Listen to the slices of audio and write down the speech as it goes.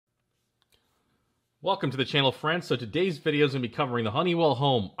Welcome to the channel, friends. So today's video is going to be covering the Honeywell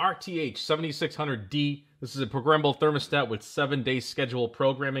Home RTH7600D. This is a programmable thermostat with 7-day schedule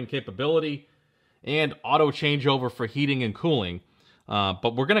programming capability and auto changeover for heating and cooling.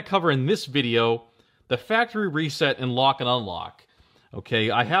 But we're going to cover in this video the factory reset and lock and unlock. Okay,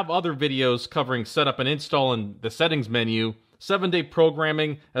 I have other videos covering setup and install in the settings menu, 7-day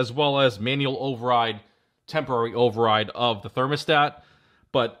programming, as well as manual override, temporary override of the thermostat.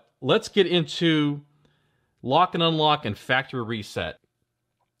 But let's get into lock and unlock and factory reset.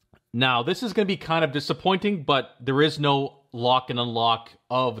 Now, this is going to be kind of disappointing, but there is no lock and unlock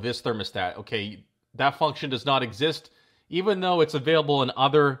of this thermostat. Okay, that function does not exist. Even though it's available in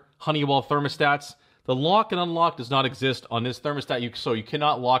other Honeywell thermostats, the lock and unlock does not exist on this thermostat. So you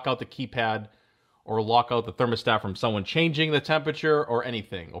cannot lock out the keypad or lock out the thermostat from someone changing the temperature or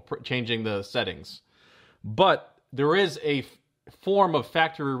anything, or changing the settings. But there is a form of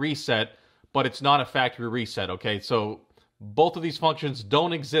factory reset, but it's not a factory reset, okay? So both of these functions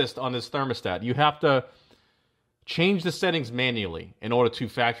don't exist on this thermostat. You have to change the settings manually in order to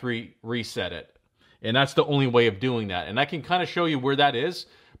factory reset it. And that's the only way of doing that. And I can kind of show you where that is,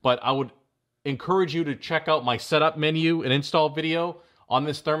 but I would encourage you to check out my setup menu and install video on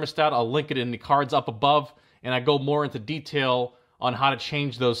this thermostat. I'll link it in the cards up above, and I go more into detail on how to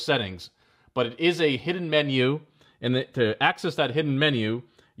change those settings. But it is a hidden menu, and to access that hidden menu,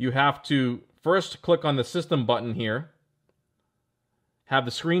 you have to first click on the system button here, have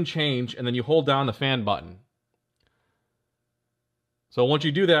the screen change, and then you hold down the fan button. So once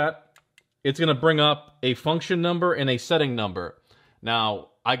you do that, it's going to bring up a function number and a setting number. Now,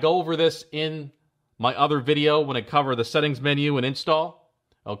 I go over this in my other video when I cover the settings menu and install.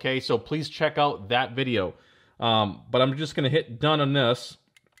 Okay, so please check out that video. But I'm just going to hit done on this.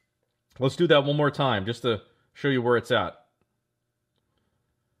 Let's do that one more time just to show you where it's at.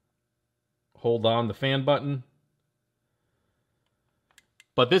 Hold on the fan button.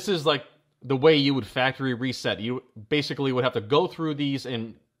 But this is like the way you would factory reset. You basically would have to go through these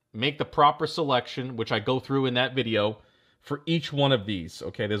and make the proper selection, which I go through in that video, for each one of these.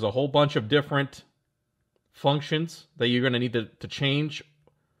 Okay, there's a whole bunch of different functions that you're going to need to change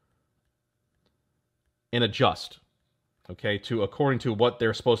and adjust, okay, according to what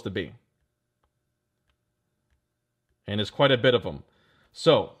they're supposed to be. And there's quite a bit of them.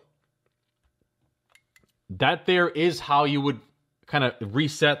 So that there is how you would kind of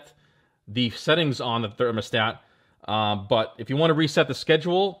reset the settings on the thermostat. But if you want to reset the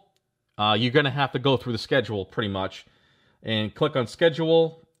schedule, you're going to have to go through the schedule pretty much. And click on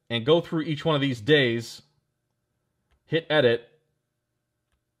schedule and go through each one of these days. Hit edit.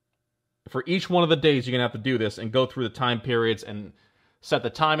 For each one of the days, you're going to have to do this and go through the time periods and set the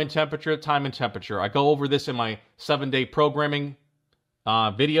time and temperature, I go over this in my 7-day programming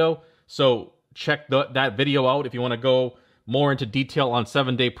video. So check that video out if you want to go more into detail on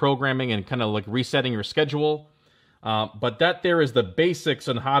 7-day programming and kind of like resetting your schedule. But that there is the basics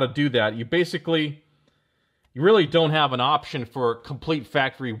on how to do that. You really don't have an option for complete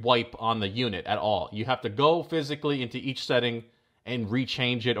factory wipe on the unit at all. You have to go physically into each setting and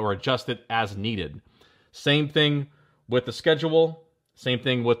rechange it or adjust it as needed. Same thing with the schedule. Same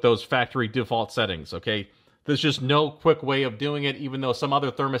thing with those factory default settings, okay? There's just no quick way of doing it, even though some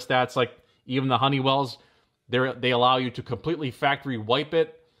other thermostats, like even the Honeywells, they allow you to completely factory wipe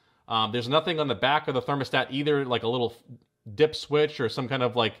it. There's nothing on the back of the thermostat either, like a little dip switch or some kind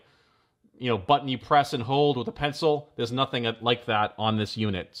of like, button you press and hold with a pencil. There's nothing like that on this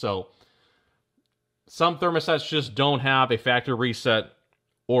unit. So some thermostats just don't have a factory reset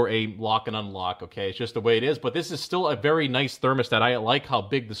or a lock and unlock, okay? It's just the way it is. But this is still a very nice thermostat. I like how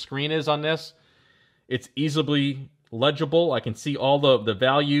big the screen is on this. It's easily legible. I can see all the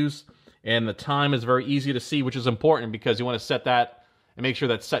values, and the time is very easy to see, which is important because you want to set that and make sure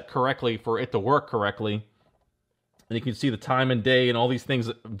that's set correctly for it to work correctly. And you can see the time and day and all these things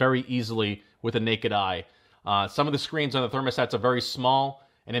very easily with a naked eye. Some of the screens on the thermostats are very small,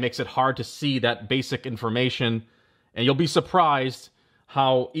 and it makes it hard to see that basic information. And you'll be surprised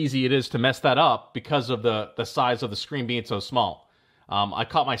how easy it is to mess that up because of the size of the screen being so small. I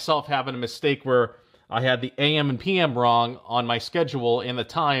caught myself having a mistake where I had the AM and PM wrong on my schedule and the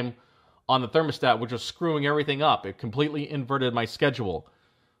time on the thermostat, which was screwing everything up. It completely inverted my schedule.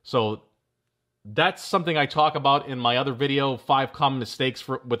 So that's something I talk about in my other video, 5 common mistakes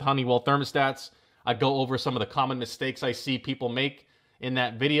with Honeywell thermostats. I go over some of the common mistakes I see people make in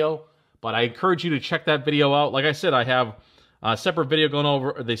that video, but I encourage you to check that video out. Like I said, I have a separate video going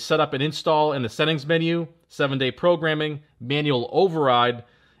over the setup and install in the settings menu, 7-day programming, manual override,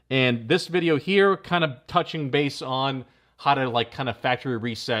 and this video here kind of touching base on how to like kind of factory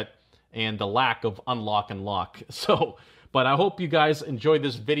reset and the lack of unlock and lock. So, but I hope you guys enjoyed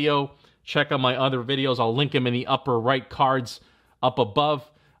this video. Check out my other videos. I'll link them in the upper right cards up above.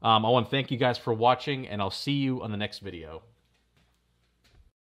 I want to thank you guys for watching, and I'll see you on the next video.